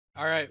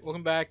Alright,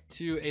 welcome back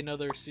to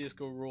another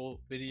CSGO roll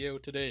video.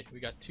 Today we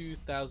got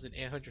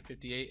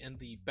 2,858 in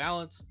the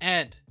balance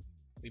and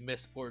we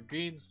missed 4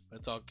 greens, but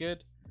it's all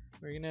good.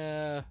 We're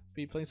gonna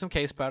be playing some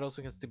case battles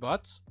against the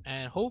bots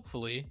and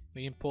hopefully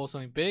we can pull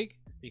something big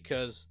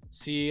because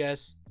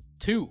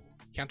CS2,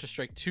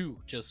 Counter-Strike 2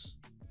 just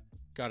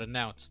got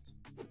announced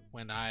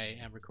when I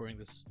am recording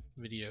this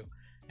video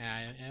and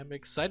I am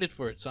excited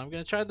for it. So I'm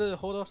gonna try to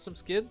hold off some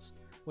skins,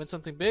 win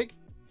something big,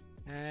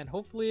 and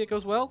hopefully it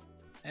goes well.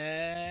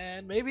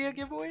 And maybe a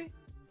giveaway.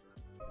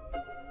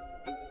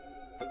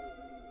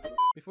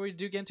 Before you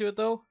do get into it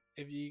though,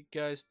 if you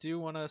guys do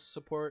want to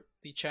support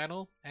the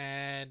channel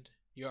and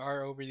you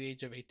are over the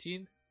age of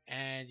 18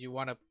 and you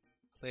want to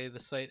play the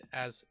site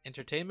as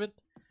entertainment,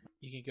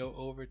 you can go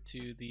over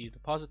to the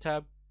deposit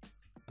tab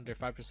under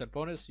 5%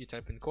 bonus. You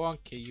type in Kuang,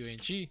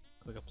 K-U-A-N-G,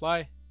 click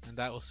apply, and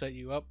that will set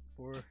you up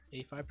for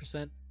a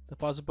 5%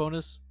 deposit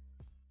bonus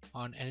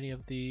on any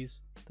of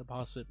these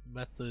deposit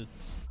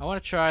methods. I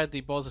want to try the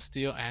balls of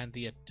steel and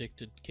the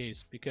addicted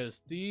case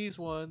because these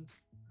ones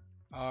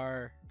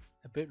are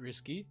a bit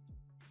risky,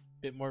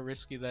 a bit more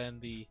risky than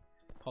the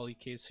poly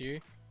case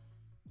here,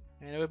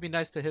 and it would be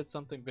nice to hit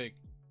something big.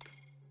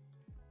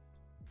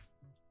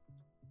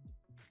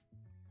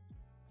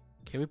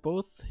 Okay, we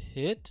both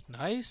hit.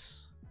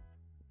 Nice.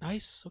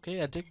 Okay,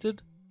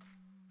 addicted.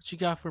 What you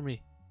got for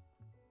me?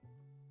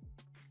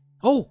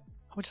 Oh,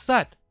 how much is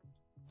that?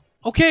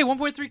 Okay,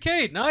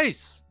 1.3k.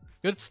 Nice.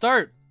 Good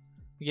start.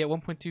 We get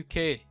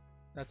 1.2k.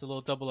 That's a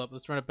little double up.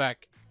 Let's run it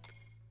back.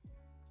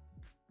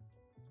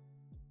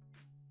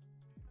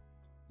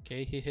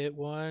 Okay, he hit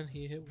one.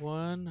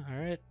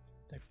 Alright.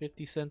 Like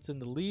 50 cents in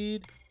the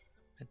lead.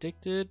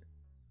 Addicted.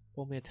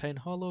 Pull me a Titan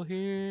Hollow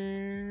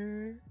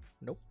here.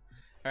 Nope.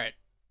 Alright,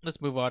 let's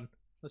move on.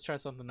 Let's try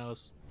something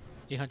else.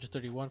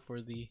 831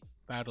 for the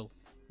battle.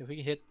 If we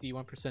can hit the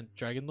 1%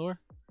 Dragon Lore,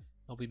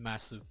 it'll be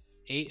massive.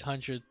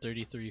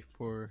 833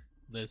 for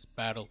this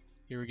battle.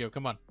 Here we go.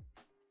 Come on.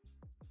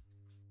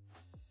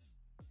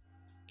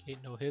 Okay,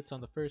 no hits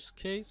on the first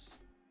case.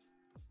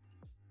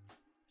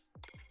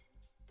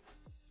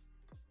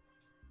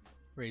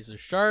 Razor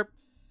sharp.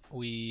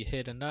 We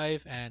hit a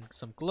knife and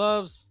some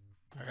gloves.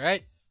 All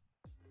right.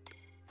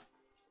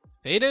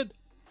 Faded.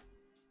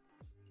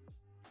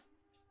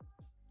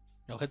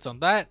 No hits on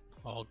that.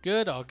 All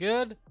good. All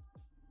good.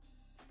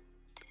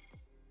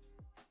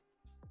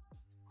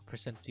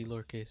 1%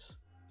 D-lore case.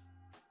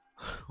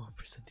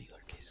 1% D-lore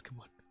case. Come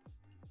on.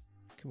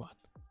 Come on.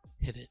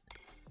 Hit it.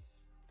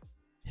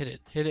 Hit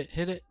it. Hit it.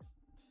 Hit it.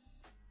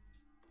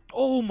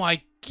 Oh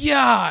my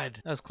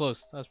god! That was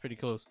close. That was pretty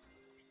close.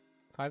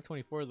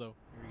 524 though.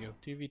 Here we go.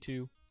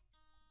 2v2.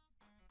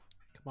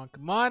 Come on.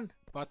 Come on.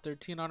 Bot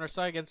 13 on our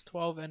side against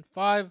 12 and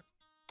 5.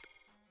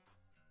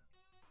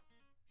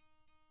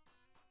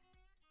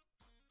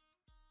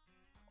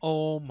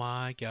 Oh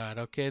my god.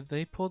 Okay,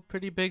 they pulled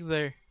pretty big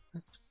there.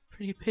 That's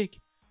pretty big.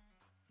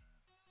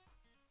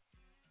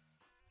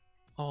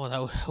 Oh,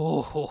 that would.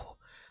 Oh,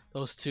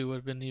 those two would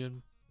have been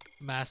even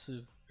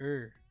massive.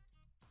 Okay,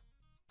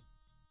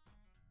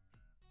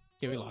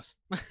 we lost.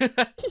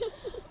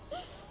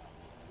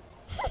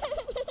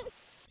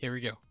 Here we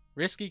go.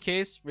 Risky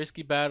case,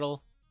 risky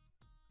battle.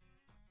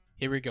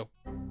 Here we go.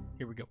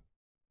 Here we go.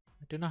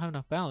 I do not have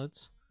enough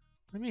balance.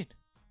 What do you mean?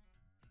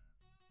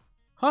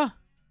 Huh?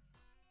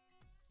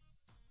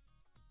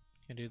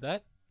 Can do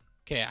that.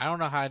 Okay, I don't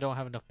know how I don't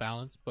have enough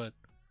balance, but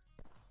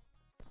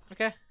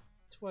okay,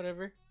 it's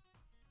whatever.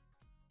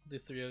 Do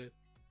three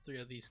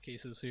of these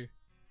cases here.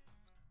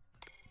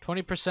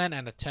 20%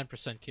 and a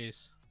 10%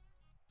 case.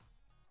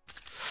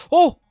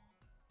 Oh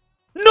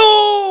no!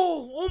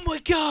 Oh my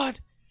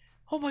god!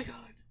 Oh my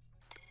god!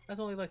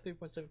 That's only like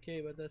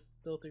 3.7k, but that's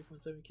still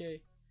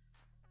 3.7k.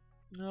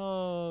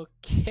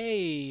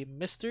 Okay,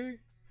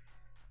 mister.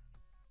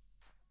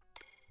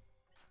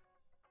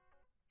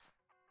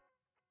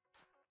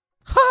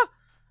 Ha!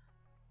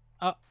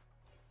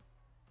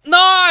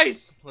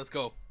 Nice! Let's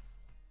go.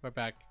 We're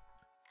back.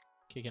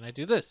 Okay, can I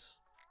do this?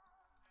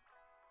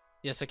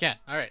 Yes, I can.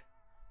 Alright.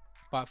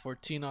 Bot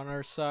 14 on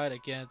our side.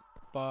 Again,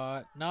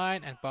 bot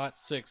 9 and bot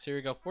 6. Here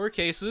we go. 4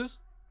 cases.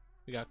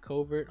 We got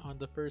covert on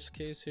the first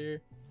case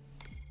here.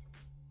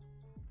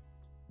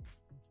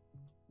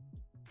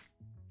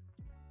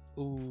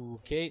 Ooh,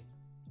 okay.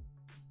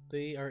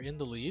 They are in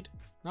the lead.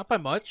 Not by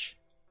much,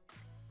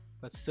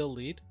 but still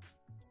lead.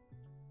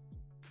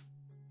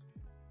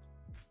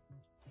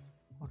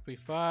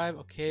 135.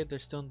 Okay, they're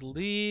still in the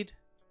lead.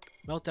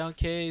 Meltdown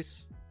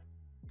case.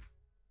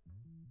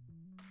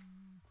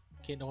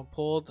 Okay, no one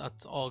pulled.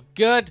 That's all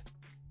good.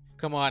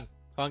 Come on,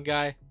 fun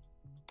guy.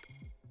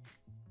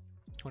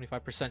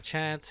 25%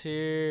 chance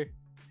here.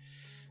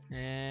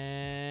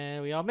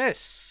 And we all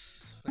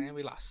miss. And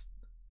we lost.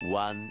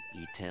 One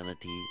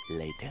eternity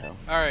later.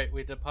 Alright,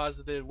 we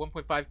deposited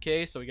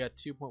 1.5k, so we got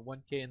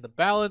 2.1k in the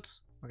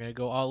balance. We're gonna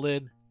go all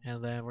in,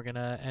 and then we're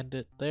gonna end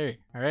it there.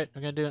 Alright,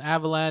 we're gonna do an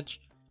avalanche,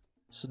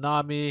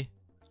 tsunami,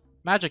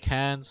 magic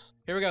hands.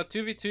 Here we go,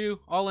 2v2,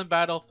 all in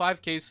battle,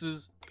 5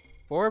 cases,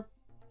 4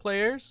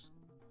 players,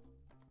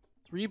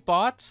 3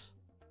 bots.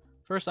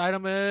 First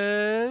item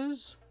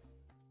is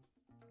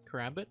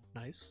Karambit.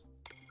 Nice.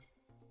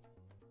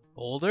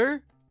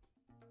 Boulder.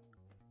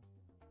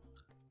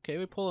 Okay,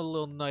 we pull a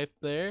little knife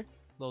there.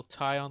 Little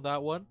tie on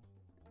that one.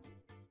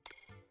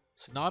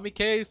 Tsunami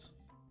case.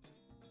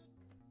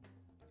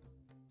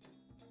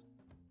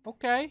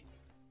 Okay.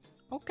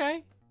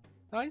 Okay.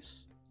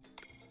 Nice.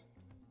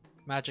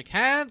 Magic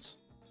hands.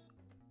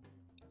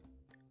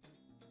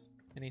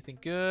 Anything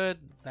good?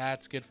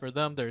 That's good for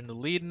them. They're in the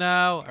lead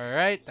now.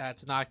 Alright,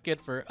 that's not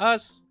good for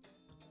us.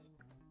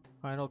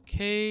 Final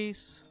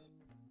case.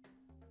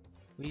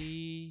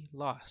 We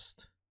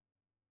lost.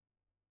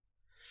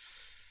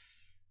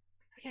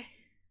 Okay,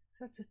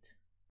 that's it.